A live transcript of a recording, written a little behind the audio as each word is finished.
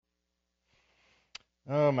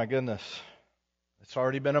Oh my goodness. It's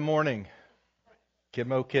already been a morning.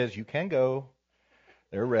 Kidmo kids, you can go.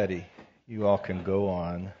 They're ready. You all can go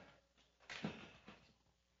on.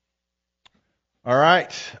 All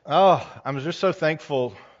right. Oh, I'm just so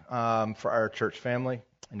thankful for our church family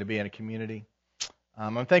and to be in a community.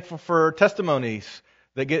 I'm thankful for testimonies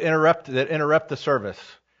that interrupt the service.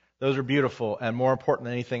 Those are beautiful and more important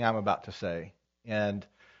than anything I'm about to say. And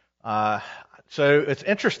so it's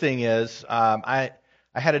interesting is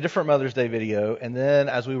I had a different Mother's Day video, and then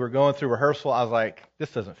as we were going through rehearsal, I was like,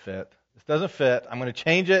 this doesn't fit. This doesn't fit. I'm going to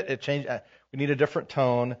change it. We need a different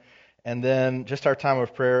tone. And then just our time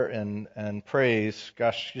of prayer and praise,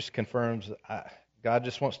 gosh, just confirms God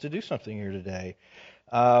just wants to do something here today.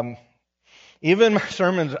 Even my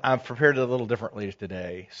sermons, I've prepared it a little differently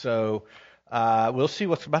today. So we'll see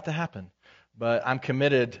what's about to happen. But I'm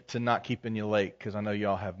committed to not keeping you late because I know you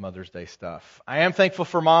all have Mother's Day stuff. I am thankful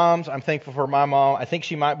for moms. I'm thankful for my mom. I think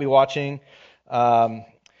she might be watching.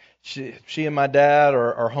 She and my dad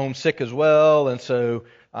are homesick as well, and so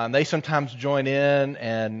they sometimes join in.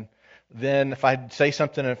 And then if I say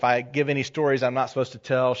something, if I give any stories I'm not supposed to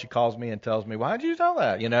tell, she calls me and tells me, "Why did you tell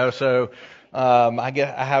that?" So I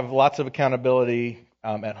have lots of accountability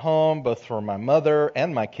at home, both for my mother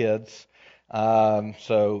and my kids.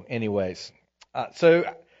 So anyways. So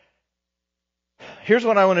here's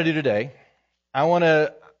what I want to do today. I want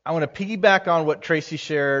to piggyback on what Tracy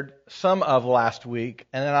shared some of last week,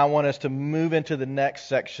 and then I want us to move into the next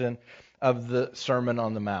section of the Sermon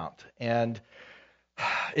on the Mount. And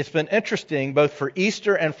it's been interesting, both for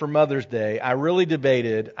Easter and for Mother's Day. I really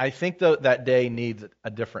debated. I think that day needs a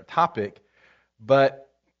different topic, but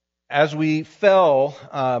as we fell,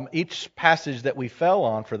 each passage that we fell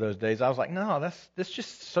on for those days, I was like, no, this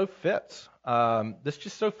just so fits. This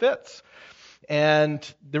just so fits. And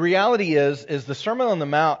the reality is the Sermon on the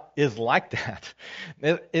Mount is like that.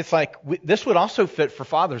 It's like this would also fit for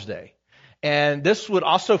Father's Day. And this would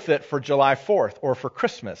also fit for July 4th or for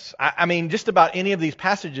Christmas. I mean, just about any of these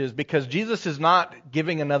passages, because Jesus is not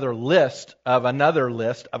giving another list of another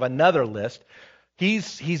list of another list.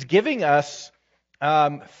 He's giving us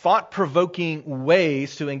thought-provoking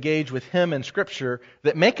ways to engage with Him in Scripture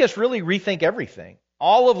that make us really rethink everything.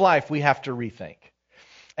 All of life we have to rethink.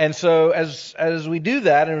 And so as we do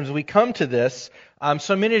that, and as we come to this,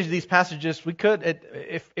 so many of these passages, we could,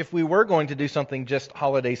 if we were going to do something just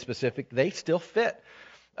holiday-specific, they still fit.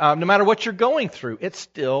 No matter what you're going through, it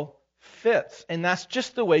still fits. And that's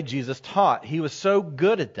just the way Jesus taught. He was so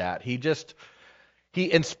good at that.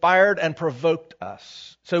 He inspired and provoked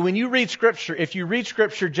us. So when you read Scripture, if you read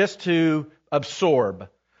Scripture just to absorb,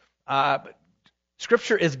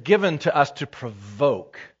 Scripture is given to us to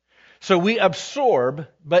provoke. So we absorb,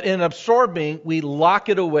 but in absorbing, we lock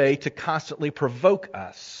it away to constantly provoke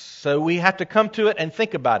us. So we have to come to it and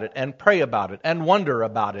think about it and pray about it and wonder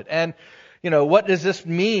about it. And, what does this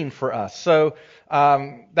mean for us? So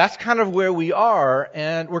that's kind of where we are.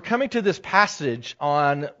 And we're coming to this passage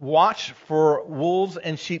on watch for wolves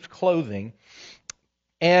in sheep's clothing.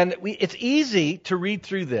 And it's easy to read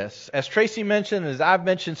through this. As Tracy mentioned, as I've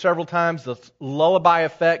mentioned several times, the lullaby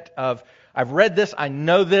effect of, I've read this, I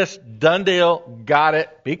know this, done deal, got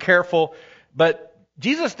it, be careful. But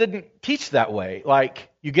Jesus didn't teach that way, like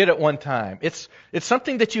you get it one time. It's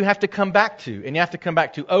something that you have to come back to, and you have to come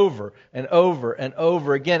back to over and over and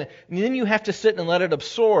over again. And then you have to sit and let it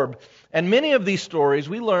absorb. And many of these stories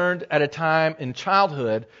we learned at a time in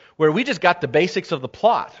childhood where we just got the basics of the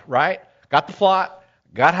plot, right? Got the plot,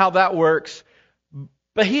 got how that works.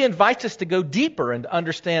 But He invites us to go deeper and to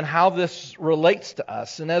understand how this relates to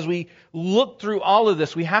us. And as we look through all of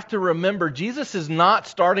this, we have to remember Jesus is not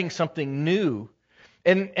starting something new.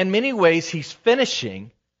 In many ways, He's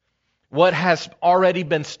finishing what has already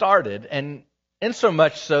been started. And in so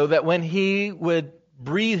much so that when He would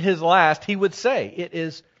breathe His last, He would say, "It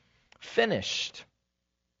is finished."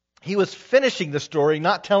 He was finishing the story,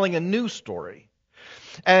 not telling a new story.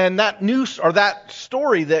 And that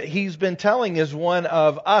story that He's been telling is one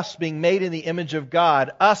of us being made in the image of God,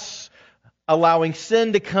 us allowing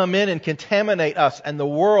sin to come in and contaminate us and the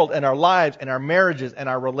world and our lives and our marriages and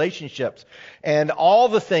our relationships and all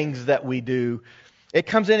the things that we do. It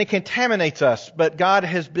comes in and contaminates us, but God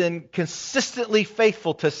has been consistently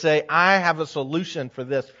faithful to say, I have a solution for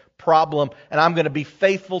this problem, and I'm going to be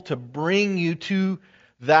faithful to bring you to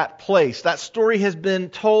that place. That story has been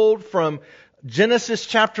told from Genesis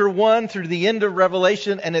chapter 1 through the end of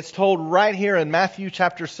Revelation, and it's told right here in Matthew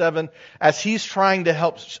chapter 7 as He's trying to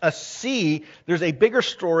help us see there's a bigger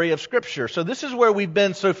story of Scripture. So this is where we've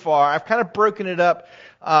been so far. I've kind of broken it up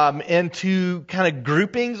into kind of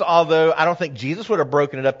groupings, although I don't think Jesus would have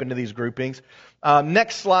broken it up into these groupings.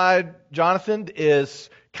 Next slide, Jonathan, is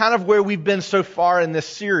kind of where we've been so far in this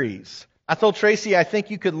series. I told Tracy I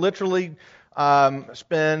think you could literally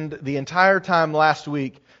spend the entire time last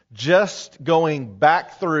week just going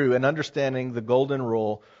back through and understanding the golden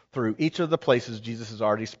rule through each of the places Jesus has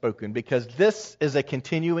already spoken, because this is a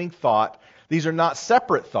continuing thought. These are not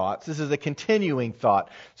separate thoughts. This is a continuing thought.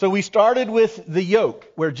 So we started with the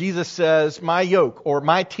yoke, where Jesus says, my yoke or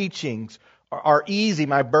my teachings are easy,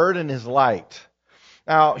 my burden is light.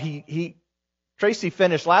 Now, Tracy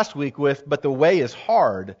finished last week with, but the way is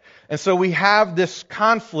hard. And so we have this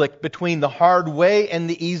conflict between the hard way and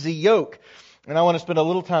the easy yoke. And I want to spend a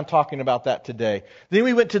little time talking about that today. Then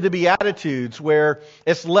we went to the Beatitudes, where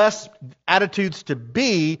it's less attitudes to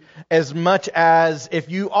be as much as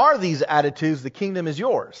if you are these attitudes, the kingdom is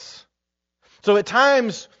yours. So at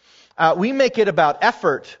times, we make it about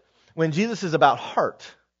effort when Jesus is about heart.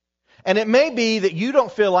 And it may be that you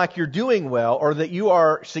don't feel like you're doing well or that you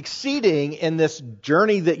are succeeding in this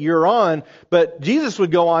journey that you're on, but Jesus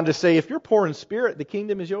would go on to say, if you're poor in spirit, the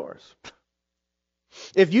kingdom is yours.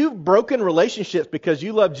 If you've broken relationships because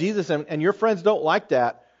you love Jesus and your friends don't like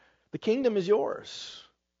that, the kingdom is yours.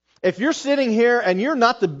 If you're sitting here and you're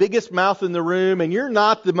not the biggest mouth in the room and you're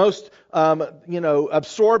not the most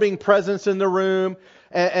absorbing presence in the room,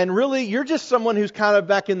 and really you're just someone who's kind of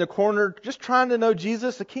back in the corner just trying to know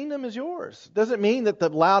Jesus, the kingdom is yours. Doesn't mean that the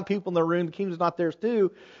loud people in the room, the kingdom's not theirs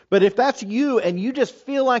too. But if that's you and you just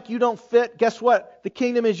feel like you don't fit, guess what? The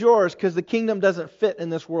kingdom is yours, because the kingdom doesn't fit in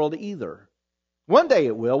this world either. One day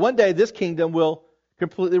it will. One day this kingdom will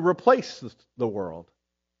completely replace the world.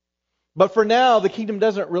 But for now, the kingdom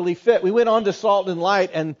doesn't really fit. We went on to salt and light,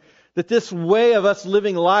 and that this way of us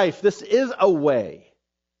living life, this is a way.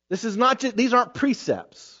 This is not just, these aren't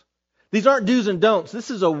precepts. These aren't do's and don'ts.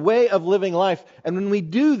 This is a way of living life. And when we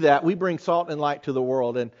do that, we bring salt and light to the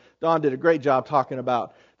world. And Don did a great job talking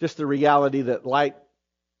about just the reality that light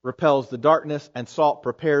repels the darkness and salt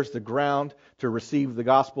prepares the ground to receive the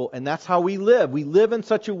gospel. And that's how we live. We live in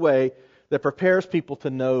such a way that prepares people to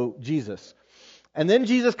know Jesus. And then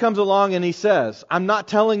Jesus comes along and he says, I'm not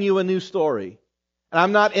telling you a new story. And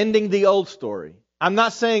I'm not ending the old story. I'm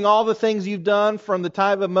not saying all the things you've done from the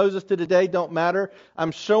time of Moses to today don't matter.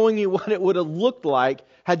 I'm showing you what it would have looked like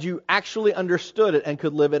had you actually understood it and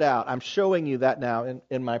could live it out. I'm showing you that now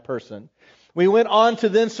in my person. We went on to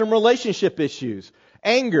then some relationship issues.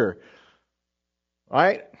 Anger.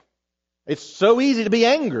 Right? It's so easy to be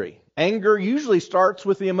angry. Anger usually starts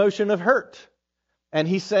with the emotion of hurt. And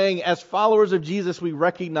he's saying, as followers of Jesus, we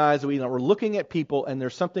recognize that we're looking at people and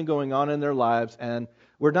there's something going on in their lives, and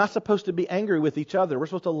we're not supposed to be angry with each other. We're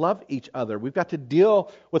supposed to love each other. We've got to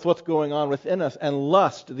deal with what's going on within us. And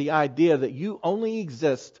lust, the idea that you only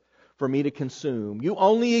exist for me to consume. You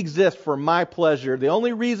only exist for my pleasure. The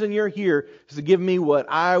only reason you're here is to give me what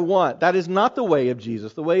I want. That is not the way of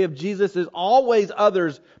Jesus. The way of Jesus is always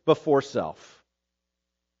others before self.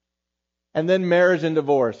 And then marriage and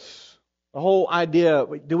divorce. The whole idea,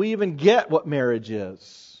 do we even get what marriage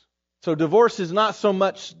is? So divorce is not so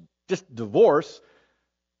much just divorce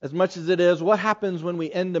as much as it is what happens when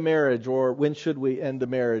we end a marriage, or when should we end a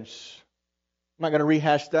marriage. I'm not going to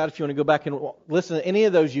rehash that. If you want to go back and listen to any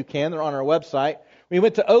of those, you can. They're on our website. We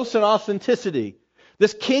went to oaths and authenticity.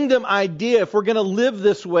 This kingdom idea, if we're going to live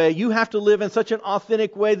this way, you have to live in such an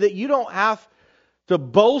authentic way that you don't have to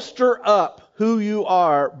bolster up who you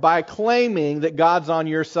are by claiming that God's on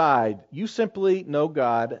your side. You simply know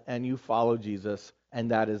God and you follow Jesus,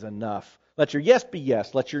 and that is enough. Let your yes be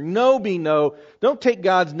yes. Let your no be no. Don't take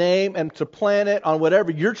God's name and to plant it on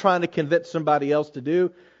whatever you're trying to convince somebody else to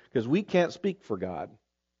do, because we can't speak for God.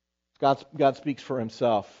 God speaks for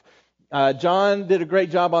himself. John did a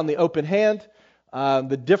great job on the open hand.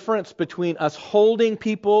 The difference between us holding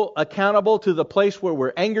people accountable to the place where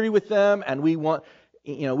we're angry with them and we want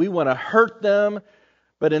to hurt them,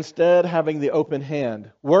 but instead having the open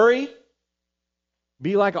hand. Worry,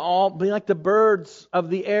 be like the birds of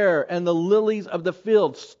the air and the lilies of the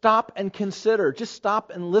field. Stop and consider. Just stop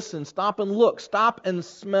and listen. Stop and look. Stop and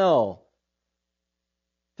smell.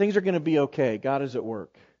 Things are going to be okay. God is at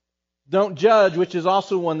work. Don't judge, which is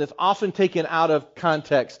also one that's often taken out of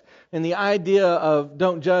context. And the idea of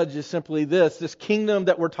don't judge is simply this kingdom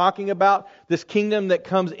that we're talking about, this kingdom that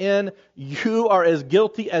comes in, you are as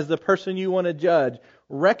guilty as the person you want to judge.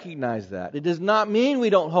 Recognize that. It does not mean we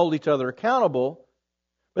don't hold each other accountable,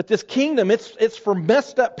 but this kingdom, it's for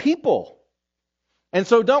messed up people. And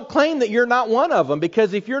so don't claim that you're not one of them,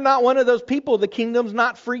 because if you're not one of those people, the kingdom's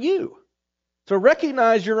not for you. So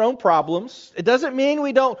recognize your own problems. It doesn't mean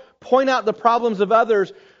we don't point out the problems of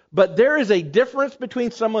others, but there is a difference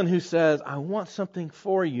between someone who says, I want something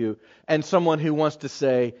for you, and someone who wants to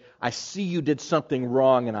say, I see you did something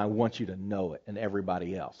wrong and I want you to know it, and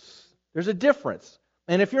everybody else. There's a difference.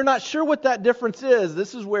 And if you're not sure what that difference is,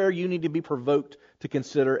 this is where you need to be provoked to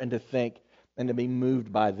consider and to think and to be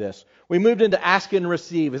moved by this. We moved into ask and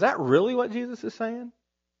receive. Is that really what Jesus is saying?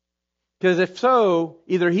 Because if so,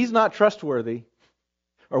 either he's not trustworthy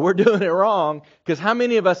or we're doing it wrong, because how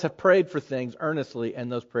many of us have prayed for things earnestly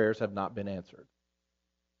and those prayers have not been answered?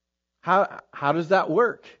 How does that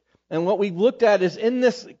work? And what we've looked at is in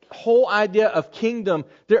this whole idea of kingdom,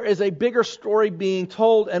 there is a bigger story being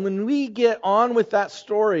told. And when we get on with that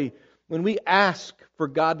story, when we ask for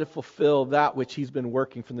God to fulfill that which He's been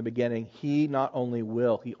working from the beginning, He not only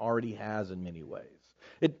will, He already has in many ways.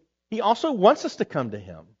 He also wants us to come to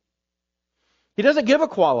Him. He doesn't give a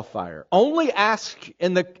qualifier. Only ask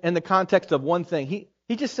in the context of one thing.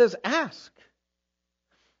 He just says ask.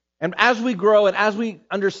 And as we grow and as we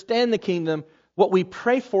understand the kingdom, what we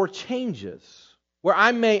pray for changes. Where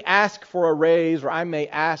I may ask for a raise, or I may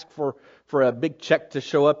ask for a big check to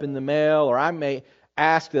show up in the mail, or I may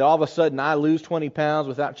ask that all of a sudden I lose 20 pounds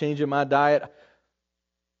without changing my diet.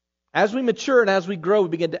 As we mature and as we grow, we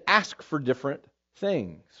begin to ask for different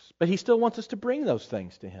things. But He still wants us to bring those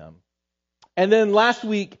things to Him. And then last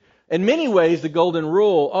week, in many ways, the golden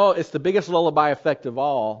rule, it's the biggest lullaby effect of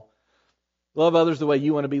all. Love others the way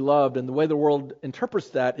you want to be loved. And the way the world interprets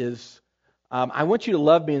that is, I want you to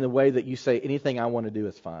love me in the way that you say anything I want to do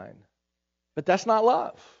is fine. But that's not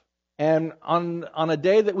love. And on a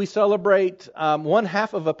day that we celebrate one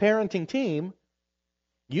half of a parenting team,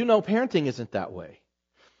 parenting isn't that way.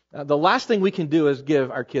 The last thing we can do is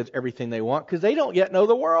give our kids everything they want because they don't yet know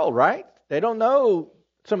the world, right? They don't know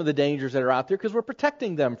some of the dangers that are out there because we're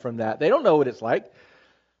protecting them from that. They don't know what it's like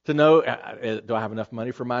to know, do I have enough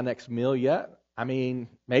money for my next meal yet? I mean,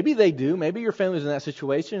 maybe they do. Maybe your family's in that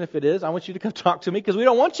situation. If it is, I want you to come talk to me because we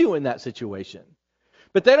don't want you in that situation.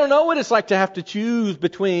 But they don't know what it's like to have to choose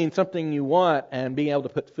between something you want and being able to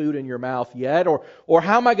put food in your mouth yet. Or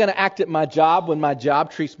how am I going to act at my job when my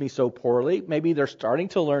job treats me so poorly? Maybe they're starting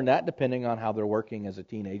to learn that depending on how they're working as a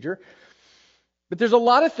teenager. But there's a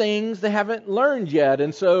lot of things they haven't learned yet.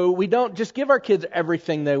 And so we don't just give our kids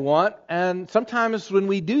everything they want. And sometimes when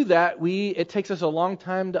we do that, it takes us a long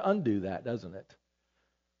time to undo that, doesn't it?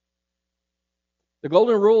 The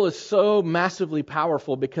golden rule is so massively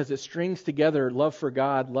powerful because it strings together love for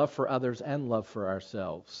God, love for others, and love for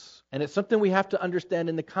ourselves. And it's something we have to understand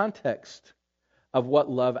in the context of what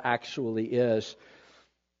love actually is.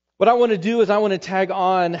 What I want to do is I want to tag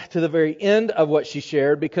on to the very end of what she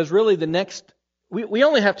shared because really the next... We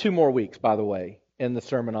only have 2 more weeks, by the way, in the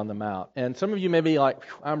Sermon on the Mount. And some of you may be like,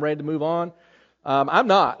 I'm ready to move on. I'm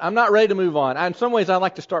not. I'm not ready to move on. In some ways, I'd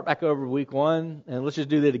like to start back over week 1, and let's just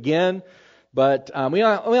do that again. But we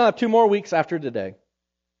only have 2 more weeks after today.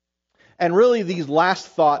 And really, these last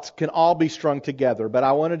thoughts can all be strung together, but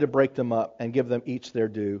I wanted to break them up and give them each their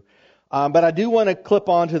due. But I do want to clip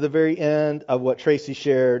on to the very end of what Tracy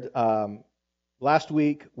shared last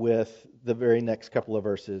week with the very next couple of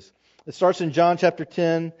verses. It starts in John chapter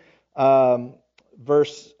 10,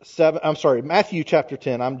 verse 7. I'm sorry, Matthew chapter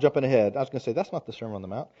 10. I'm jumping ahead. I was going to say, that's not the Sermon on the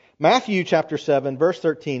Mount. Matthew chapter 7, verse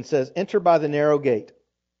 13 says, Enter by the narrow gate.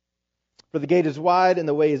 For the gate is wide and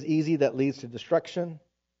the way is easy that leads to destruction.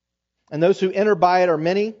 And those who enter by it are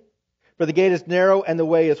many. For the gate is narrow and the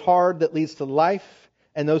way is hard that leads to life.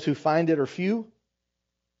 And those who find it are few.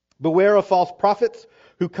 Beware of false prophets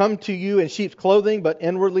who come to you in sheep's clothing, but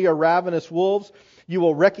inwardly are ravenous wolves. You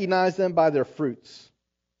will recognize them by their fruits.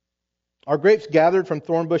 Are grapes gathered from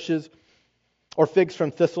thorn bushes or figs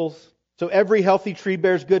from thistles? So every healthy tree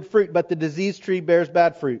bears good fruit, but the diseased tree bears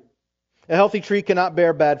bad fruit. A healthy tree cannot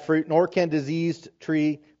bear bad fruit, nor can a diseased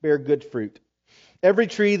tree bear good fruit. Every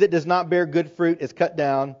tree that does not bear good fruit is cut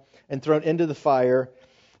down and thrown into the fire.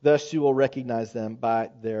 Thus you will recognize them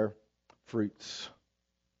by their fruits.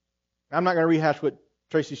 I'm not going to rehash what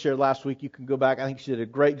Tracy shared last week. You can go back. I think she did a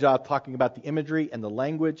great job talking about the imagery and the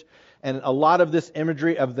language. And a lot of this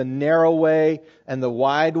imagery of the narrow way and the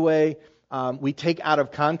wide way, we take out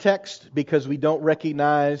of context because we don't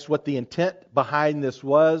recognize what the intent behind this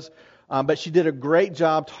was. But she did a great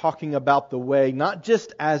job talking about the way, not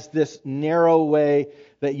just as this narrow way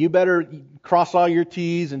that you better cross all your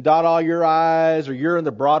T's and dot all your I's or you're in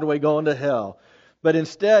the broad way going to hell. But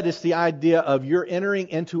instead, it's the idea of you're entering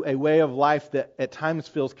into a way of life that at times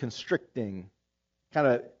feels constricting, kind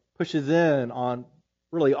of pushes in on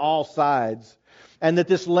really all sides. and that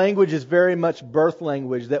this language is very much birth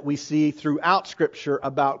language that we see throughout Scripture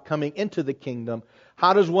about coming into the kingdom.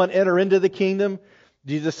 How does one enter into the kingdom?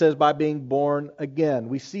 Jesus says by being born again.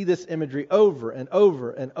 We see this imagery over and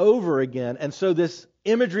over and over again. And so this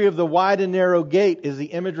imagery of the wide and narrow gate is the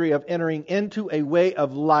imagery of entering into a way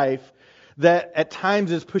of life that at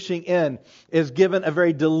times is pushing in, is given a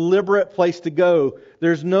very deliberate place to go.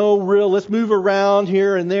 There's no real, let's move around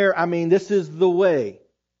here and there. I mean, this is the way.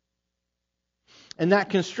 And that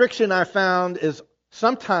constriction I found is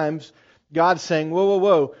sometimes God saying, whoa, whoa,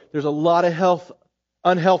 whoa, there's a lot of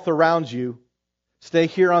unhealth around you. Stay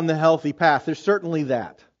here on the healthy path. There's certainly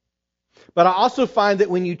that. But I also find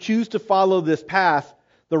that when you choose to follow this path,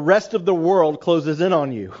 the rest of the world closes in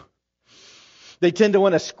on you. They tend to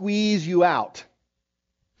want to squeeze you out.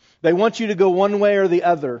 They want you to go one way or the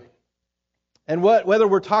other. And whether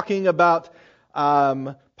we're talking about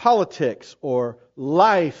politics or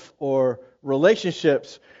life or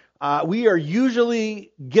relationships, we are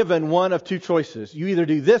usually given one of two choices. You either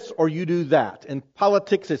do this or you do that. In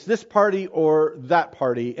politics, it's this party or that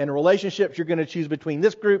party. In relationships, you're going to choose between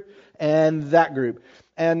this group and that group.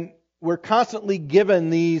 And we're constantly given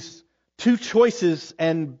these two choices,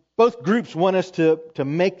 and both groups want us to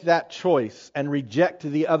make that choice and reject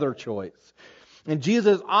the other choice. And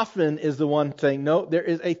Jesus often is the one saying, no, there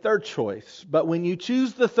is a third choice. But when you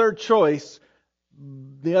choose the third choice,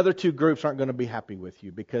 the other two groups aren't going to be happy with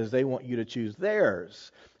you because they want you to choose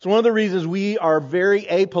theirs. So one of the reasons we are very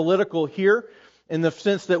apolitical here, in the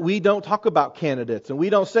sense that we don't talk about candidates and we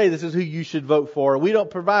don't say this is who you should vote for. We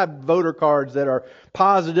don't provide voter cards that are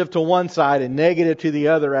positive to one side and negative to the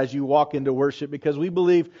other as you walk into worship, because we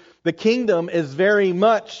believe the kingdom is very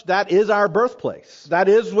much, that is our birthplace. That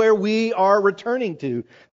is where we are returning to.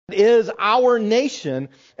 It is our nation,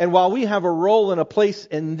 and while we have a role and a place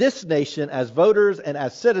in this nation as voters and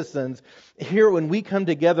as citizens, here when we come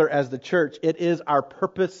together as the church, it is our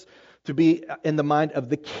purpose to be in the mind of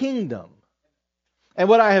the kingdom. And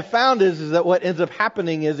what I have found is that what ends up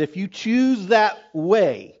happening is if you choose that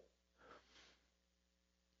way,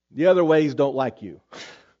 the other ways don't like you.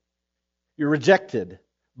 You're rejected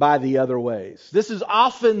by the other ways. This is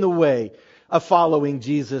often the way of following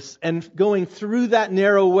Jesus and going through that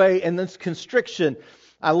narrow way and this constriction.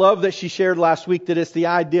 I love that she shared last week that it's the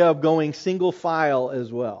idea of going single file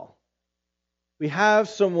as well. We have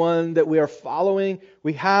someone that we are following.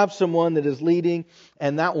 We have someone that is leading,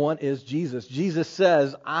 and that one is Jesus. Jesus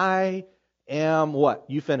says, I am what?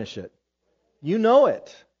 You finish it. You know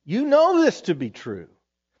it. You know this to be true.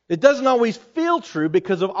 It doesn't always feel true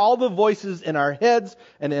because of all the voices in our heads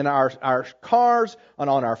and in our cars and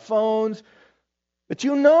on our phones. But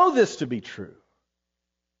you know this to be true.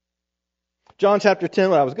 John chapter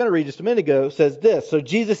 10, what I was going to read just a minute ago, says this. So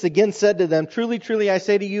Jesus again said to them, truly, truly, I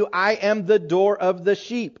say to you, I am the door of the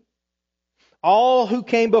sheep. All who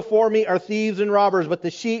came before me are thieves and robbers, but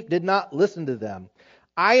the sheep did not listen to them.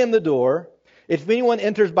 I am the door. If anyone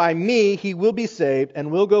enters by me, he will be saved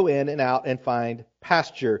and will go in and out and find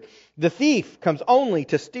pasture. The thief comes only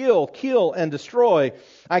to steal, kill, and destroy.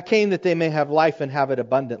 I came that they may have life and have it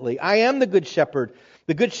abundantly. I am the good shepherd.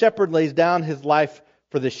 The good shepherd lays down his life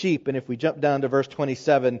for the sheep. And if we jump down to verse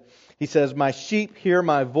 27, he says, my sheep hear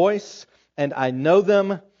my voice, and I know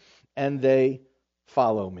them, and they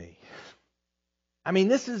follow me. I mean,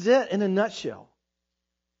 this is it in a nutshell.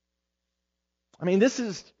 I mean, this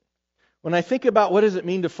is, when I think about what does it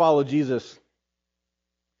mean to follow Jesus,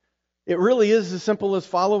 it really is as simple as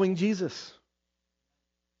following Jesus.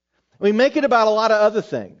 We make it about a lot of other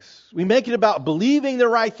things. We make it about believing the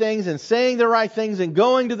right things and saying the right things and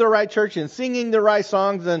going to the right church and singing the right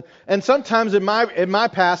songs. And sometimes in my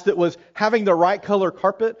past it was having the right color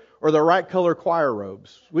carpet or the right color choir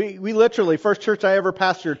robes. We literally, first church I ever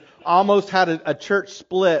pastored, almost had a church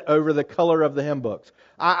split over the color of the hymn books.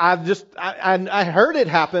 I heard it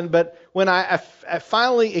happen, but when I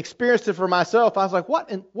finally experienced it for myself, I was like,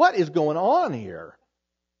 what is going on here?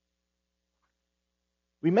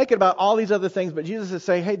 We make it about all these other things, but Jesus is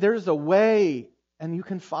saying, hey, there's a way, and you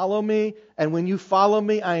can follow me, and when you follow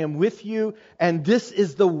me, I am with you, and this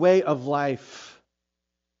is the way of life.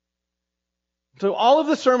 So all of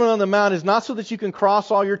the Sermon on the Mount is not so that you can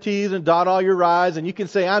cross all your T's and dot all your I's, and you can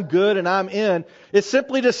say, I'm good and I'm in. It's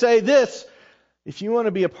simply to say this, if you want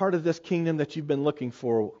to be a part of this kingdom that you've been looking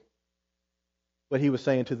for, what he was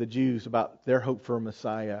saying to the Jews about their hope for a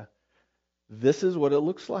Messiah, this is what it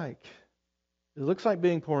looks like. It looks like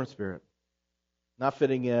being poor in spirit, not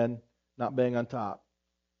fitting in, not being on top.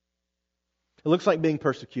 It looks like being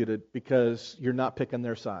persecuted because you're not picking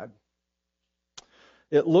their side.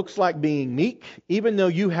 It looks like being meek, even though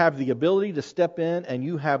you have the ability to step in and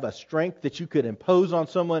you have a strength that you could impose on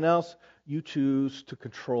someone else, you choose to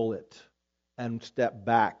control it and step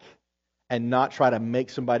back and not try to make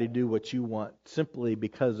somebody do what you want simply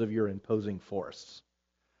because of your imposing force.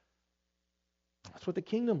 That's what the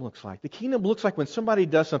kingdom looks like. The kingdom looks like when somebody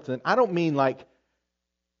does something, I don't mean like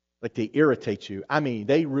they irritate you. I mean,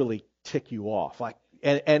 they really tick you off.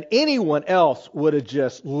 And anyone else would have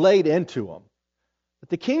just laid into them. But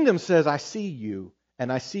the kingdom says, I see you,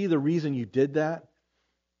 and I see the reason you did that.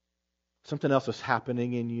 Something else is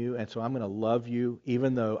happening in you, and so I'm going to love you,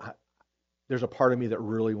 even though there's a part of me that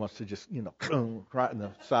really wants to just, right in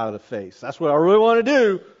the side of the face. That's what I really want to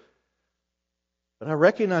do. But I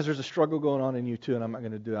recognize there's a struggle going on in you too, and I'm not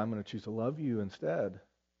going to do it. I'm going to choose to love you instead.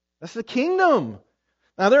 That's the kingdom.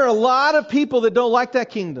 Now, there are a lot of people that don't like that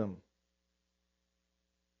kingdom.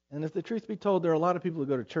 And if the truth be told, there are a lot of people who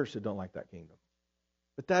go to church that don't like that kingdom.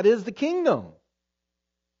 But that is the kingdom.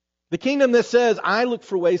 The kingdom that says, I look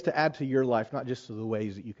for ways to add to your life, not just to the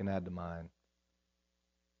ways that you can add to mine.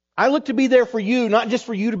 I look to be there for you, not just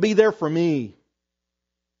for you to be there for me.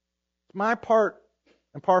 It's my part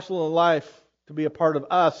and parcel of life to be a part of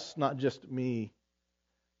us, not just me.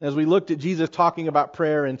 As we looked at Jesus talking about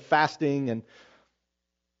prayer and fasting, and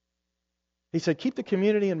He said, keep the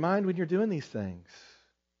community in mind when you're doing these things.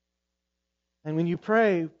 And when you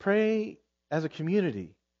pray, pray as a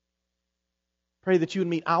community. Pray that you would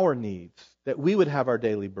meet our needs, that we would have our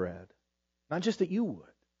daily bread, not just that you would.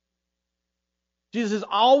 Jesus is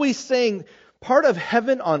always saying part of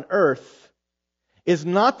heaven on earth is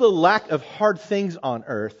not the lack of hard things on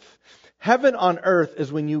earth. Heaven on earth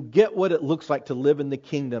is when you get what it looks like to live in the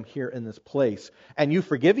kingdom here in this place. And you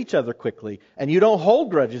forgive each other quickly. And you don't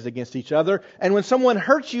hold grudges against each other. And when someone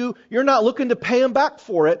hurts you, you're not looking to pay them back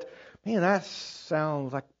for it. Man, that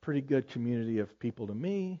sounds like a pretty good community of people to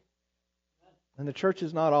me. And the church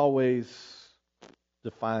is not always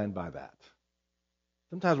defined by that.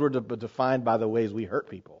 Sometimes we're defined by the ways we hurt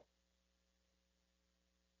people.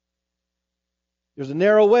 There's a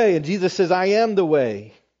narrow way, and Jesus says, I am the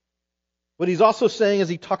way. What He's also saying as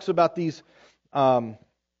He talks about these false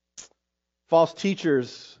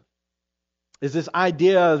teachers is this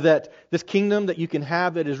idea that this kingdom that you can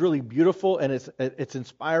have that is really beautiful and it's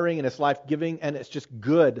inspiring and it's life-giving and it's just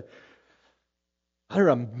good. There are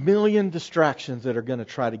a million distractions that are going to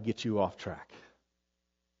try to get you off track.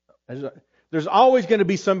 There's always going to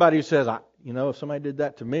be somebody who says, if somebody did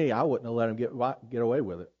that to me, I wouldn't have let them get away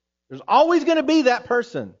with it. There's always going to be that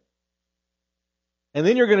person. And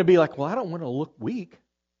then you're going to be like, well, I don't want to look weak.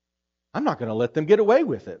 I'm not going to let them get away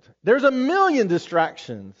with it. There's a million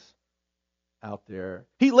distractions out there.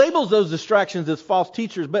 He labels those distractions as false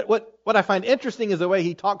teachers, but what I find interesting is the way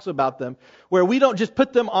he talks about them, where we don't just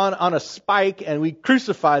put them on a spike and we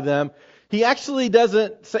crucify them. He actually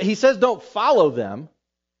doesn't say, he says don't follow them.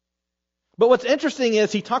 But what's interesting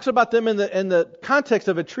is he talks about them in the context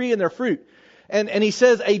of a tree and their fruit. And he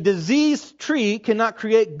says a diseased tree cannot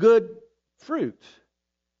create good fruit.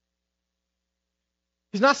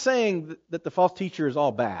 He's not saying that the false teacher is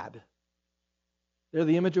all bad. They're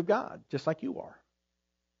the image of God, just like you are.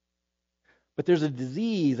 But there's a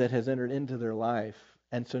disease that has entered into their life,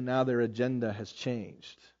 and so now their agenda has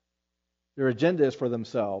changed. Their agenda is for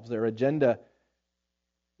themselves. Their agenda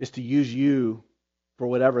is to use you for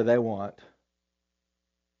whatever they want.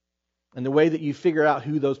 And the way that you figure out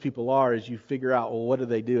who those people are is you figure out, well, what do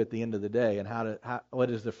they do at the end of the day? And what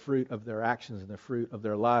is the fruit of their actions and the fruit of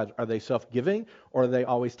their lives? Are they self-giving or are they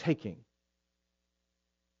always taking?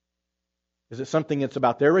 Is it something that's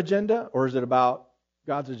about their agenda or is it about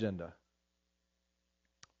God's agenda?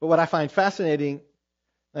 But what I find fascinating,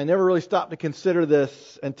 I never really stopped to consider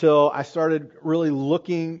this until I started really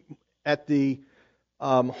looking at the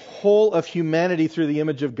whole of humanity through the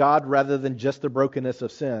image of God rather than just the brokenness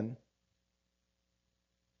of sin,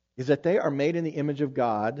 is that they are made in the image of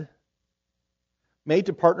God, made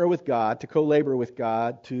to partner with God, to co-labor with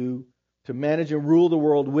God, to manage and rule the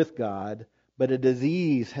world with God, but a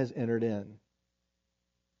disease has entered in.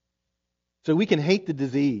 So we can hate the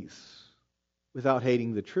disease without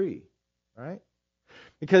hating the tree, right?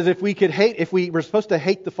 Because if we were supposed to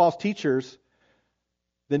hate the false teachers,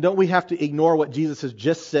 then don't we have to ignore what Jesus has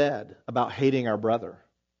just said about hating our brother?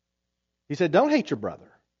 He said, don't hate your brother.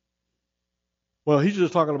 Well, he's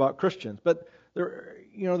just talking about Christians. But the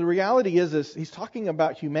reality is he's talking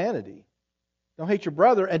about humanity. Don't hate your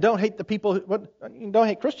brother, and don't hate the people. Don't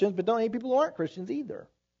hate Christians, but don't hate people who aren't Christians either.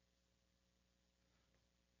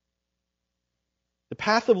 The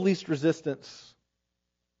path of least resistance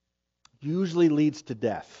usually leads to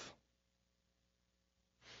death.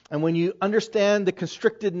 And when you understand the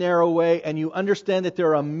constricted, narrow way, and you understand that there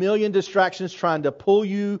are a million distractions trying to pull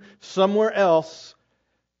you somewhere else,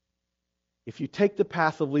 if you take the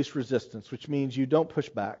path of least resistance, which means you don't push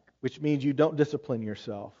back, which means you don't discipline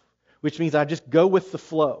yourself, which means I just go with the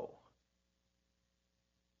flow,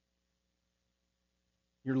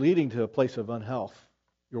 you're leading to a place of unhealth.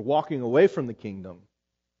 You're walking away from the kingdom.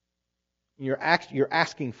 You're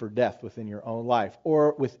asking for death within your own life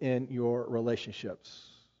or within your relationships.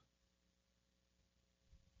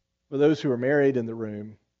 For those who are married in the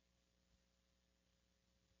room,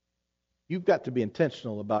 you've got to be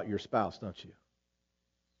intentional about your spouse, don't you?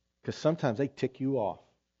 Because sometimes they tick you off.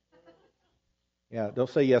 Yeah, don't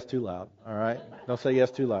say yes too loud, all right? Don't say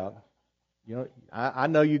yes too loud. You know, I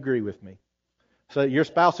know you agree with me. So your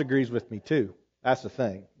spouse agrees with me too. That's the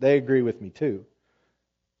thing. They agree with me too.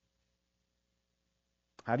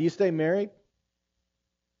 How do you stay married?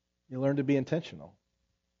 You learn to be intentional.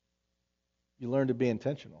 You learn to be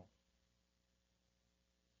intentional.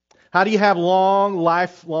 How do you have long,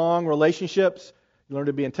 lifelong relationships? You learn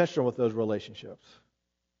to be intentional with those relationships.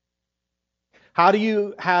 How do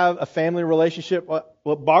you have a family relationship?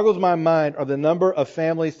 What boggles my mind are the number of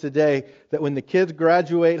families today that when the kids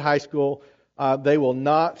graduate high school, they will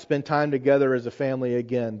not spend time together as a family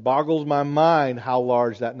again. Boggles my mind how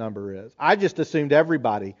large that number is. I just assumed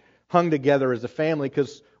everybody hung together as a family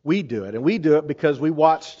because we do it. And we do it because we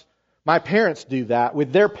watched my parents do that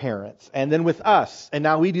with their parents and then with us. And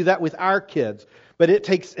now we do that with our kids. But it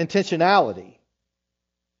takes intentionality.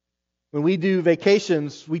 When we do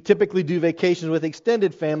vacations, we typically do vacations with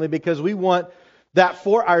extended family because we want that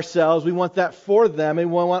for ourselves, we want that for them,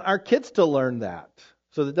 and we want our kids to learn that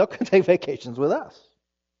so that they'll take vacations with us.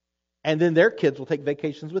 And then their kids will take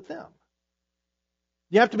vacations with them.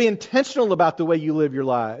 You have to be intentional about the way you live your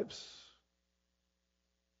lives.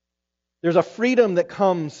 There's a freedom that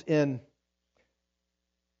comes in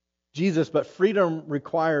Jesus, but freedom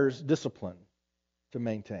requires discipline to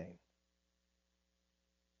maintain.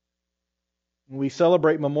 When we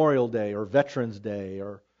celebrate Memorial Day or Veterans Day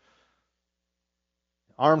or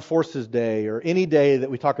Armed Forces Day or any day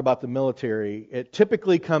that we talk about the military, it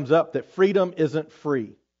typically comes up that freedom isn't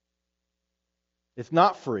free. It's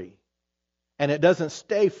not free. And it doesn't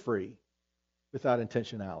stay free without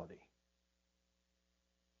intentionality.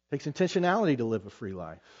 It takes intentionality to live a free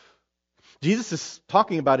life. Jesus is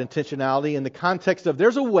talking about intentionality in the context of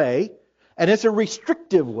there's a way, and it's a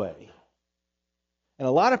restrictive way. And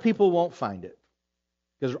a lot of people won't find it.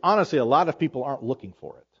 Because honestly, a lot of people aren't looking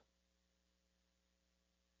for it.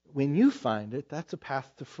 When you find it, that's a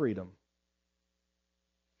path to freedom.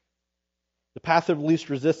 The path of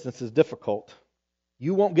least resistance is difficult.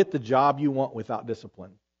 You won't get the job you want without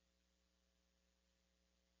discipline.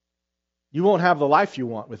 You won't have the life you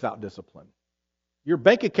want without discipline. Your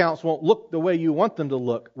bank accounts won't look the way you want them to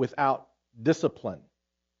look without discipline.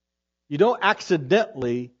 You don't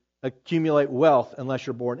accidentally accumulate wealth unless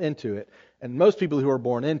you're born into it. And most people who are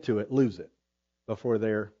born into it lose it before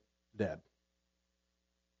they're dead.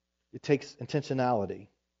 It takes intentionality.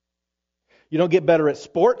 You don't get better at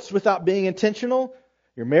sports without being intentional.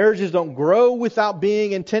 Your marriages don't grow without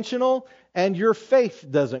being intentional. And your faith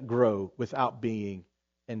doesn't grow without being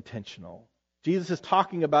intentional. Jesus is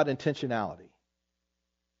talking about intentionality.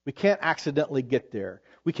 We can't accidentally get there.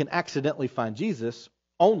 We can accidentally find Jesus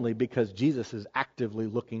only because Jesus is actively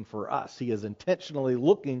looking for us. He is intentionally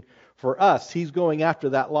looking for us. He's going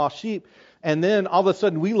after that lost sheep. And then all of a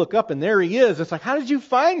sudden we look up and there he is. It's like, how did you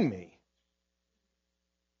find me?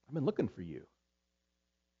 I've been looking for you.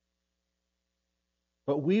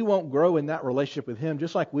 But we won't grow in that relationship with him,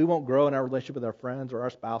 just like we won't grow in our relationship with our friends or our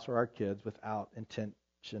spouse or our kids without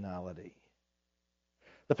intentionality.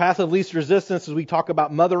 The path of least resistance, as we talk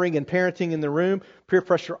about mothering and parenting in the room, peer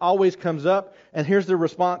pressure always comes up. And here's the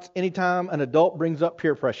response anytime an adult brings up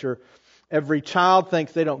peer pressure. Every child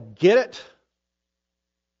thinks they don't get it.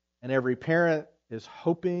 And every parent is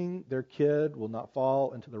hoping their kid will not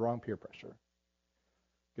fall into the wrong peer pressure.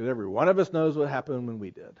 Because every one of us knows what happened when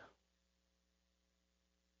we did.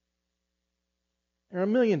 There are a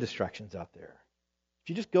million distractions out there. If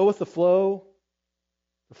you just go with the flow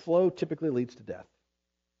typically leads to death.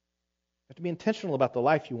 You have to be intentional about the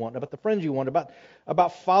life you want, about the friends you want,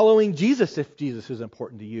 about following Jesus if Jesus is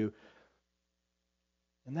important to you.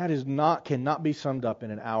 And that cannot be summed up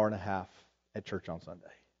in an hour and a half at church on Sunday.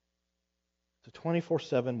 It's a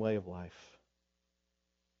 24/7 way of life.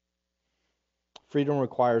 Freedom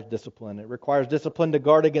requires discipline. It requires discipline to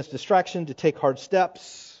guard against distraction, to take hard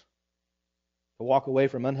steps, to walk away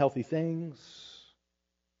from unhealthy things.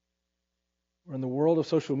 We're in the world of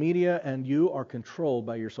social media, and you are controlled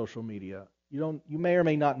by your social media. You may or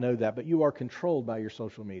may not know that, but you are controlled by your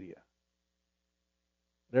social media.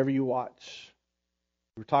 Whatever you watch.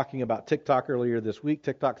 We were talking about TikTok earlier this week.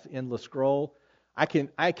 TikTok's the endless scroll. I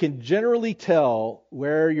can generally tell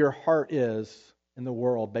where your heart is in the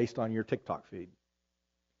world based on your TikTok feed.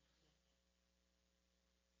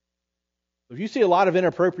 If you see a lot of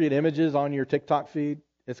inappropriate images on your TikTok feed,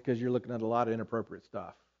 it's because you're looking at a lot of inappropriate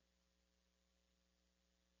stuff.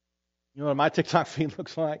 You know what my TikTok feed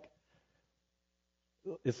looks like?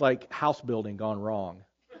 It's like house building gone wrong.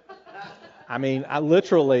 I mean,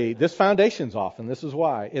 this foundation's off, and this is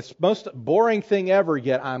why. It's the most boring thing ever,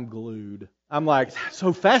 yet I'm glued. I'm like, that's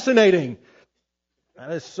so fascinating.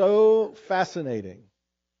 That is so fascinating.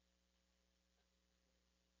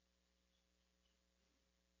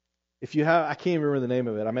 If you have, I can't even remember the name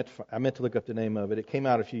of it. I meant to look up the name of it. It came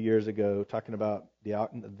out a few years ago, talking about the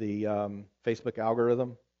Facebook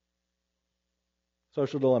algorithm.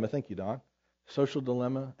 Social Dilemma. Thank you, Don. Social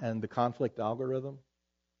Dilemma and the conflict algorithm.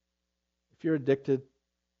 If you're addicted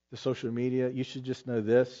to social media, you should just know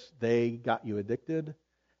this. They got you addicted.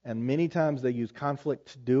 And many times they use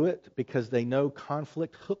conflict to do it because they know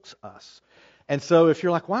conflict hooks us. And so if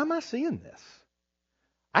you're like, why am I seeing this?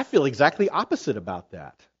 I feel exactly opposite about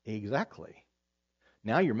that. Exactly.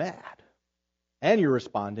 Now you're mad. And you're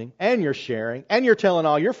responding. And you're sharing. And you're telling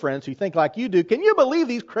all your friends who think like you do, can you believe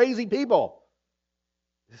these crazy people?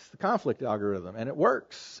 It's the conflict algorithm, and it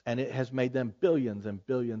works, and it has made them billions and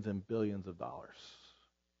billions and billions of dollars.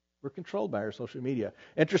 We're controlled by our social media.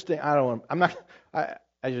 Interesting. I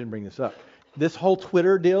didn't bring this up. This whole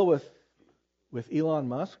Twitter deal with Elon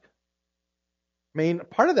Musk. I mean,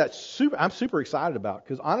 part of that I'm super excited about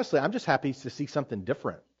because honestly, I'm just happy to see something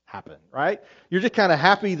different happen. Right? You're just kind of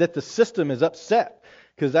happy that the system is upset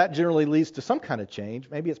because that generally leads to some kind of change.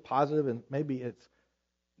 Maybe it's positive, and maybe it's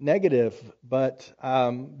negative, but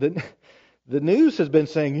the news has been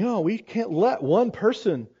saying, we can't let one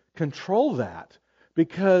person control that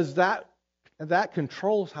because that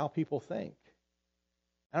controls how people think.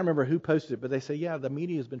 I don't remember who posted it, but they say, the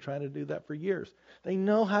media has been trying to do that for years. They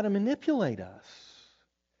know how to manipulate us,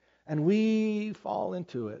 and we fall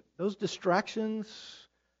into it. Those distractions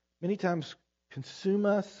many times consume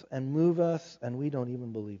us and move us, and we don't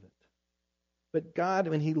even believe it. But God,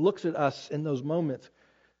 when He looks at us in those moments,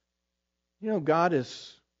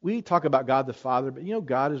 we talk about God the Father, but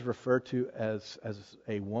God is referred to as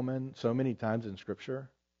a woman so many times in Scripture.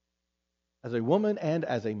 As a woman and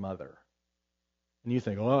as a mother. And you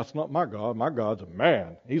think, that's not my God. My God's a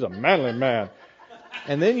man. He's a manly man.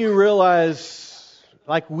 And then you realize,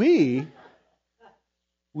 like we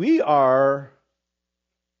are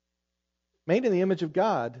made in the image of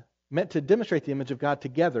God, meant to demonstrate the image of God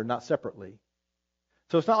together, not separately.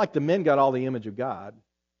 So it's not like the men got all the image of God.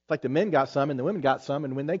 Like the men got some and the women got some,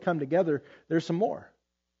 and when they come together, there's some more.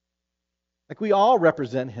 Like we all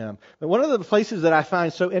represent Him. But one of the places that I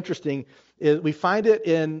find so interesting is we find it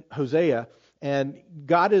in Hosea, and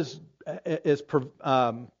God is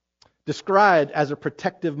described as a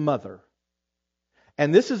protective mother.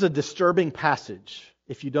 And this is a disturbing passage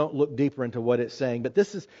if you don't look deeper into what it's saying. But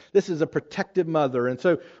this is a protective mother. And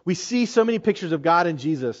so we see so many pictures of God and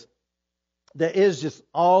Jesus that is just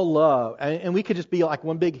all love. And we could just be like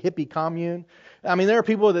one big hippie commune. I mean, there are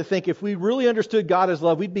people that think if we really understood God as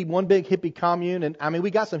love, we'd be one big hippie commune. And I mean,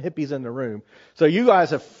 we got some hippies in the room. So you guys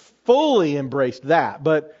have fully embraced that.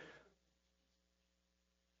 But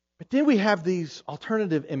then we have these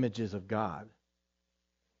alternative images of God.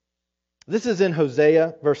 This is in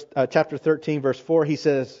Hosea, chapter 13, verse 4. He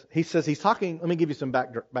says he's talking, let me give you some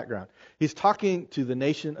background. He's talking to the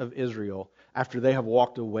nation of Israel after they have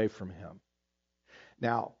walked away from Him.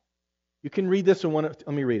 Now, you can read this in one. Let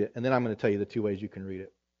me read it, and then I'm going to tell you the two ways you can read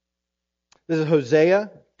it. This is Hosea,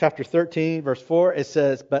 chapter 13, verse 4. It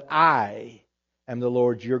says, "But I am the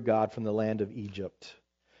Lord your God from the land of Egypt.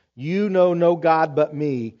 You know no God but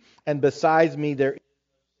me, and besides me there is no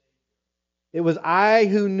Savior. It was I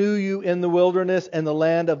who knew you in the wilderness and the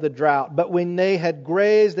land of the drought. But when they had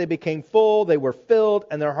grazed, they became full, they were filled,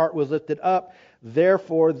 and their heart was lifted up.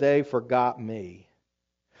 Therefore they forgot me.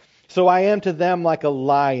 So I am to them like a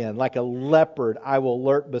lion, like a leopard, I will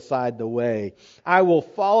lurk beside the way. I will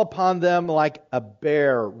fall upon them like a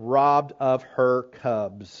bear robbed of her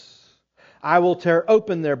cubs. I will tear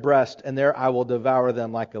open their breast, and there I will devour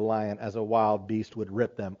them like a lion, as a wild beast would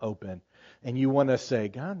rip them open." And you want to say,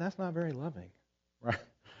 God, that's not very loving. Right?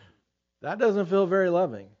 That doesn't feel very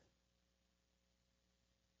loving.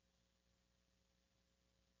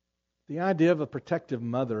 The idea of a protective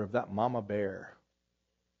mother, of that mama bear,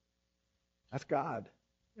 that's God.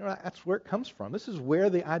 That's where it comes from. This is where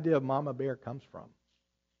the idea of mama bear comes from.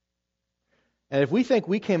 And if we think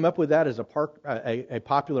we came up with that as a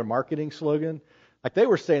popular marketing slogan, like they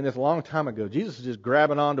were saying this a long time ago, Jesus is just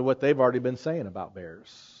grabbing on to what they've already been saying about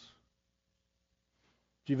bears.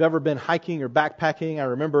 If you've ever been hiking or backpacking, I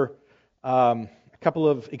remember a couple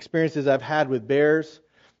of experiences I've had with bears.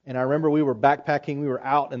 And I remember we were backpacking. We were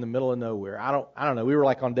out in the middle of nowhere. I don't know. We were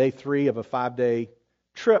like on day 3 of a 5-day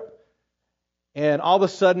trip. And all of a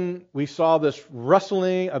sudden, we saw this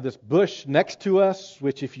rustling of this bush next to us,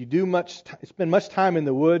 which if you spend much time in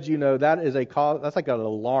the woods, you know that's like an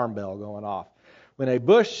alarm bell going off. When a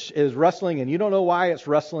bush is rustling and you don't know why it's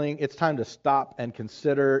rustling, it's time to stop and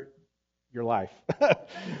consider your life. And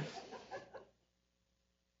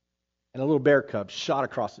a little bear cub shot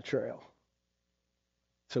across the trail.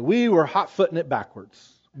 So we were hot-footing it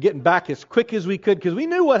backwards, getting back as quick as we could, because we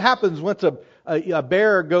knew what happens once a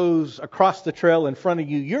bear goes across the trail in front of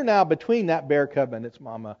you. You're now between that bear cub and its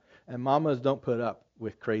mama, and mamas don't put up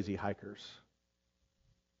with crazy hikers.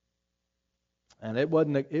 And it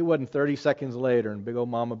wasn't 30 seconds later, and big old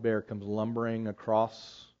mama bear comes lumbering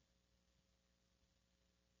across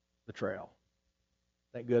the trail.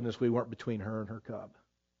 Thank goodness we weren't between her and her cub.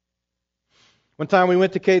 One time we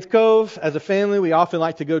went to Cades Cove. As a family, we often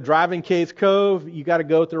like to go driving Cades Cove. You got to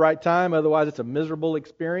go at the right time, otherwise it's a miserable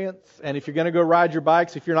experience. And if you're going to go ride your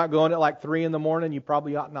bikes, if you're not going at like 3 in the morning, you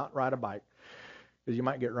probably ought not ride a bike because you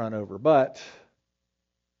might get run over. But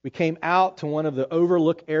we came out to one of the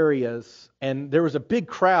overlook areas, and there was a big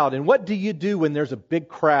crowd. And what do you do when there's a big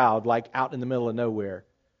crowd like out in the middle of nowhere?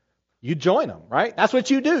 You join them, right? That's what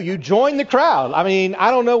you do. You join the crowd. I mean, I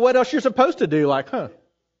don't know what else you're supposed to do. Like,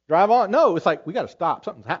 drive on. No, it's like, we got to stop.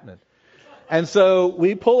 Something's happening. And so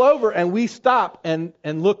we pull over and we stop and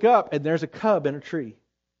look up, and there's a cub in a tree.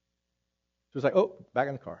 So it's like, oh, back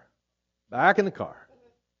in the car. Back in the car.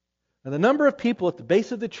 And the number of people at the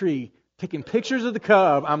base of the tree taking pictures of the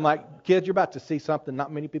cub, I'm like, kids, you're about to see something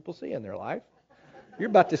not many people see in their life. You're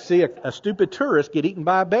about to see a stupid tourist get eaten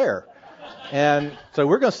by a bear. And so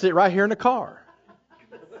we're going to sit right here in the car.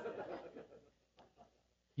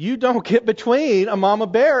 You don't get between a mama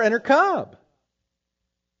bear and her cub.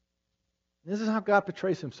 This is how God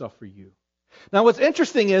portrays himself for you. Now what's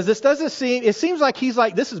interesting is it seems like he's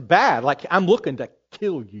like, this is bad, like I'm looking to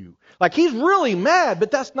kill you. Like he's really mad, but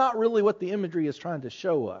that's not really what the imagery is trying to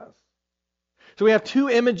show us. So we have 2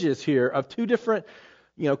 images here of 2 different,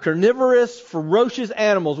 carnivorous, ferocious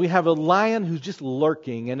animals. We have a lion who's just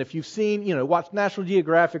lurking. And if you've seen, watched National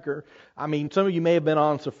Geographic, some of you may have been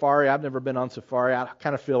on safari. I've never been on safari. I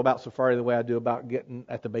kind of feel about safari the way I do about getting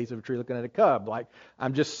at the base of a tree looking at a cub. Like,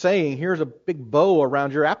 I'm just saying, here's a big bow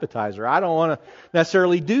around your appetizer. I don't want to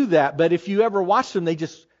necessarily do that. But if you ever watch them, they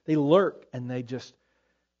lurk and they just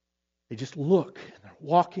look. And they're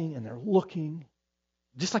walking and they're looking.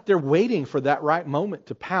 Just like they're waiting for that right moment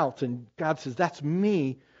to pounce. And God says, that's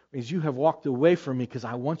me, because you have walked away from me because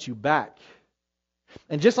I want you back.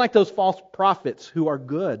 And just like those false prophets who are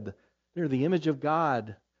good, they're the image of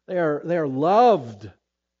God. They are loved.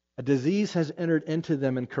 A disease has entered into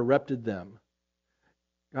them and corrupted them.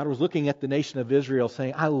 God was looking at the nation of Israel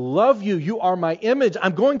saying, I love you. You are my image.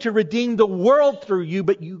 I'm going to redeem the world through you,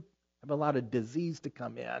 but you have allowed a disease to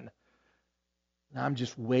come in. Now I'm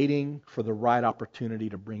just waiting for the right opportunity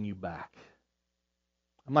to bring you back.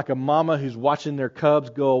 I'm like a mama who's watching their cubs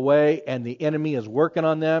go away, and the enemy is working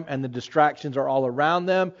on them, and the distractions are all around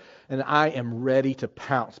them, and I am ready to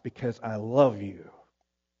pounce because I love you.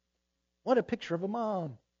 What a picture of a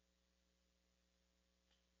mom.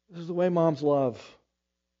 This is the way moms love.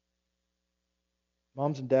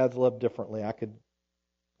 Moms and dads love differently. I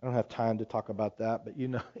don't have time to talk about that, but you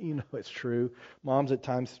know it's true. Moms at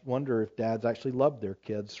times wonder if dads actually love their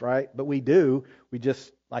kids, right? But we do. We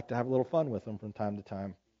just like to have a little fun with them from time to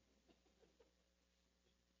time.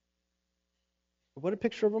 But what a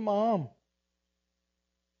picture of a mom.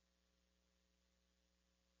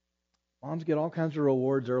 Moms get all kinds of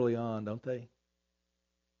rewards early on, don't they?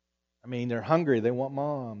 They're hungry, they want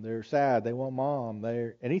mom. They're sad, they want mom.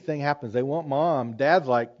 Anything happens, they want mom. Dad's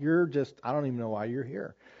like, I don't even know why you're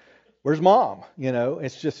here. Where's mom?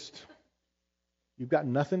 It's just, you've got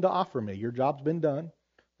nothing to offer me. Your job's been done.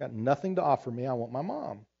 Got nothing to offer me. I want my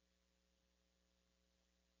mom.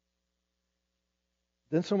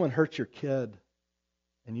 Then someone hurts your kid,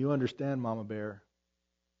 and you understand, Mama Bear,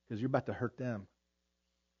 because you're about to hurt them.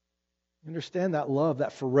 You understand that love,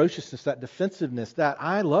 that ferociousness, that defensiveness, that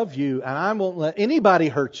I love you, and I won't let anybody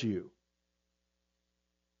hurt you.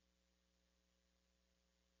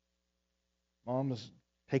 Moms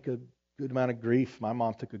take a good amount of grief. My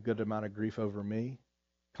mom took a good amount of grief over me.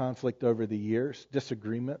 Conflict over the years,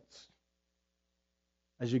 disagreements.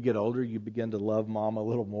 As you get older, you begin to love Mom a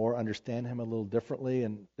little more, understand him a little differently,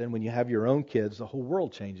 and then when you have your own kids, the whole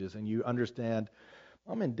world changes, and you understand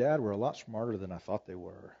Mom and Dad were a lot smarter than I thought they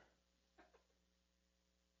were.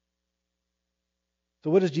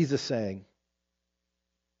 So what is Jesus saying?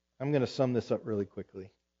 I'm going to sum this up really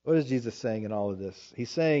quickly. What is Jesus saying in all of this? He's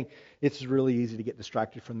saying it's really easy to get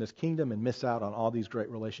distracted from this kingdom and miss out on all these great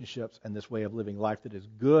relationships and this way of living life that is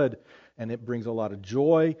good, and it brings a lot of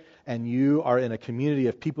joy, and you are in a community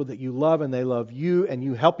of people that you love and they love you, and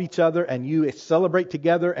you help each other, and you celebrate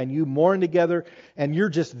together, and you mourn together, and you're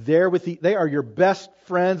just there with they are your best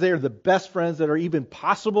friends. They are the best friends that are even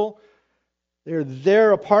possible. They're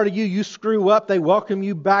there, a part of you. You screw up, they welcome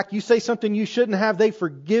you back. You say something you shouldn't have, they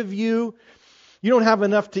forgive you. You don't have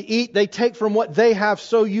enough to eat. They take from what they have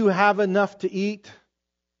so you have enough to eat.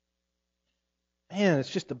 Man, it's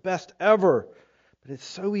just the best ever. But it's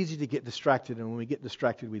so easy to get distracted, and when we get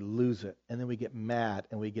distracted, we lose it. And then we get mad,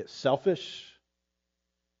 and we get selfish.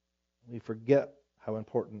 We forget how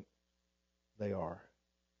important they are.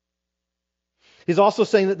 He's also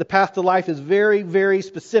saying that the path to life is very, very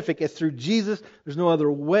specific. It's through Jesus. There's no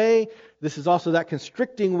other way. This is also that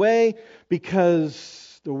constricting way because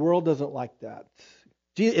the world doesn't like that.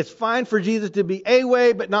 It's fine for Jesus to be a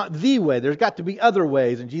way, but not the way. There's got to be other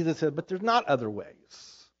ways. And Jesus said, but there's not other ways.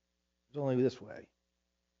 There's only this way.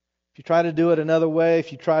 If you try to do it another way,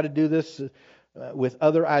 if you try to do this with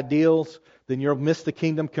other ideals, then you'll miss the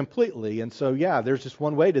kingdom completely. And so, yeah, there's just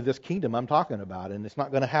one way to this kingdom I'm talking about, and it's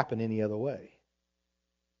not going to happen any other way.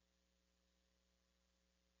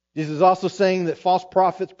 Jesus is also saying that false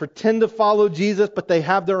prophets pretend to follow Jesus, but they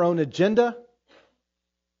have their own agenda.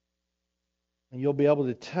 And you'll be able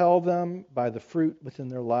to tell them by the fruit within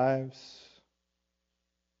their lives.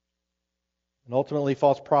 And ultimately,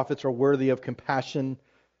 false prophets are worthy of compassion,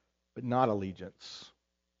 but not allegiance.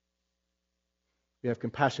 We have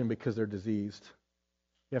compassion because they're diseased.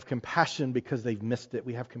 We have compassion because they've missed it.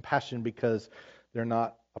 We have compassion because they're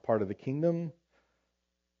not a part of the kingdom.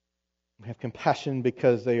 We have compassion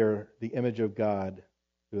because they are the image of God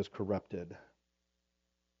who is corrupted.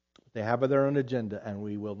 They have their own agenda, and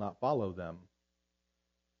we will not follow them.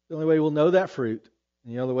 The only way we'll know that fruit,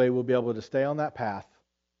 and the only way we'll be able to stay on that path,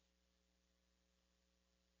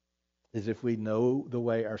 is if we know the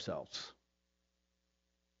way ourselves.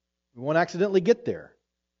 We won't accidentally get there.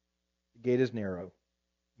 The gate is narrow.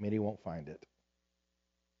 Many won't find it.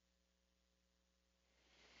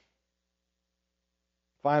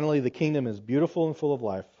 Finally, the kingdom is beautiful and full of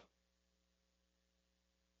life.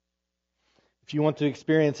 If you want to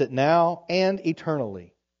experience it now and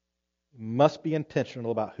eternally, you must be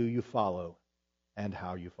intentional about who you follow and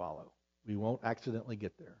how you follow. We won't accidentally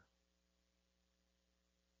get there.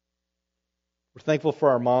 We're thankful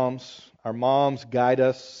for our moms. Our moms guide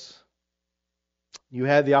us. You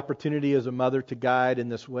had the opportunity as a mother to guide in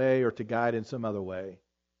this way or to guide in some other way.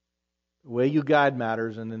 The way you guide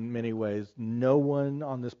matters, and in many ways, no one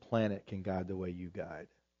on this planet can guide the way you guide.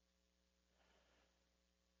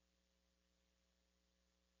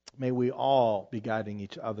 May we all be guiding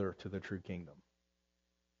each other to the true kingdom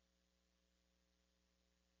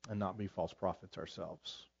and not be false prophets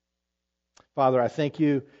ourselves. Father, I thank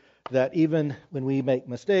you that even when we make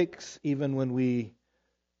mistakes, even when we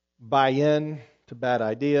buy in to bad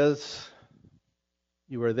ideas,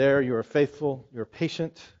 you are there, you are faithful, you are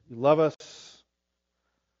patient, you love us.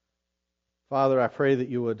 Father, I pray that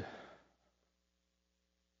you would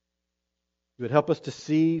help us to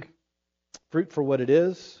see fruit for what it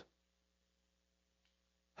is.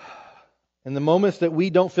 In the moments that we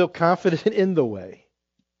don't feel confident in the way,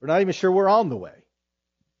 we're not even sure we're on the way.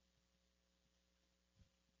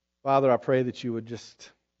 Father, I pray that you would just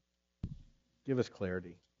give us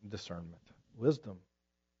clarity, discernment, wisdom.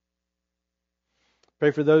 Pray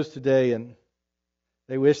for those today, and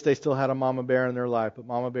they wish they still had a mama bear in their life, but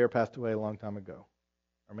mama bear passed away a long time ago.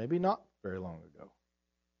 Or maybe not very long ago.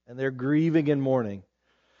 And they're grieving and mourning.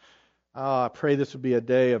 I pray this would be a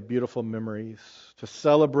day of beautiful memories, to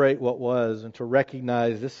celebrate what was and to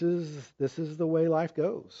recognize this is the way life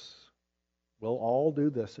goes. We'll all do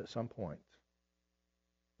this at some point.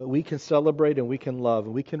 But we can celebrate and we can love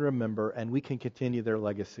and we can remember and we can continue their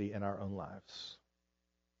legacy in our own lives.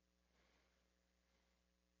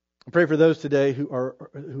 I pray for those today who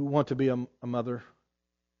want to be a mother.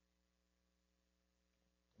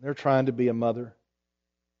 They're trying to be a mother.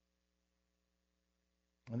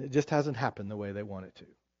 And it just hasn't happened the way they want it to.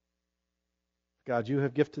 God, you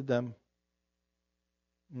have gifted them.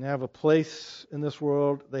 And they have a place in this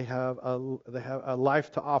world. They have a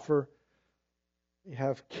life to offer. They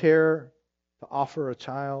have care to offer a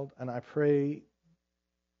child. And I pray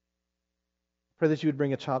Pray that you would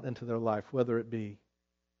bring a child into their life, whether it be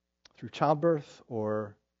through childbirth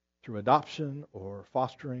or through adoption or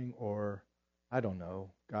fostering or, I don't know.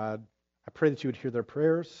 God, I pray that you would hear their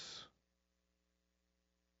prayers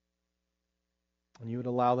and you would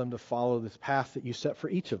allow them to follow this path that you set for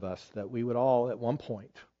each of us, that we would all at one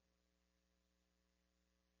point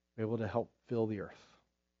be able to help fill the earth.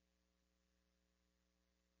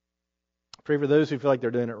 Pray for those who feel like they're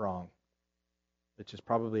doing it wrong, which is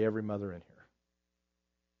probably every mother in here.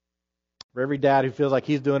 For every dad who feels like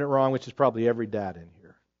he's doing it wrong, which is probably every dad in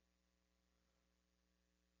here.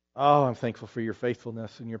 Oh, I'm thankful for your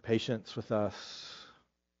faithfulness and your patience with us.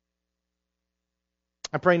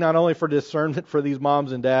 I pray not only for discernment for these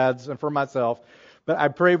moms and dads and for myself, but I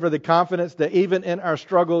pray for the confidence that even in our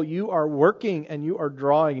struggle, you are working and you are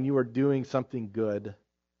drawing and you are doing something good.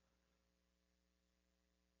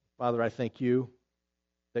 Father, I thank you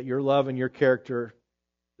that your love and your character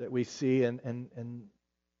that we see and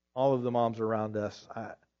all of the moms around us,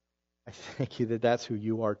 I thank you that that's who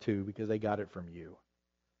you are too, because they got it from you.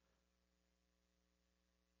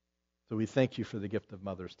 So we thank you for the gift of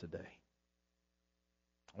mothers today.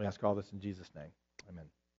 We ask all this in Jesus' name. Amen.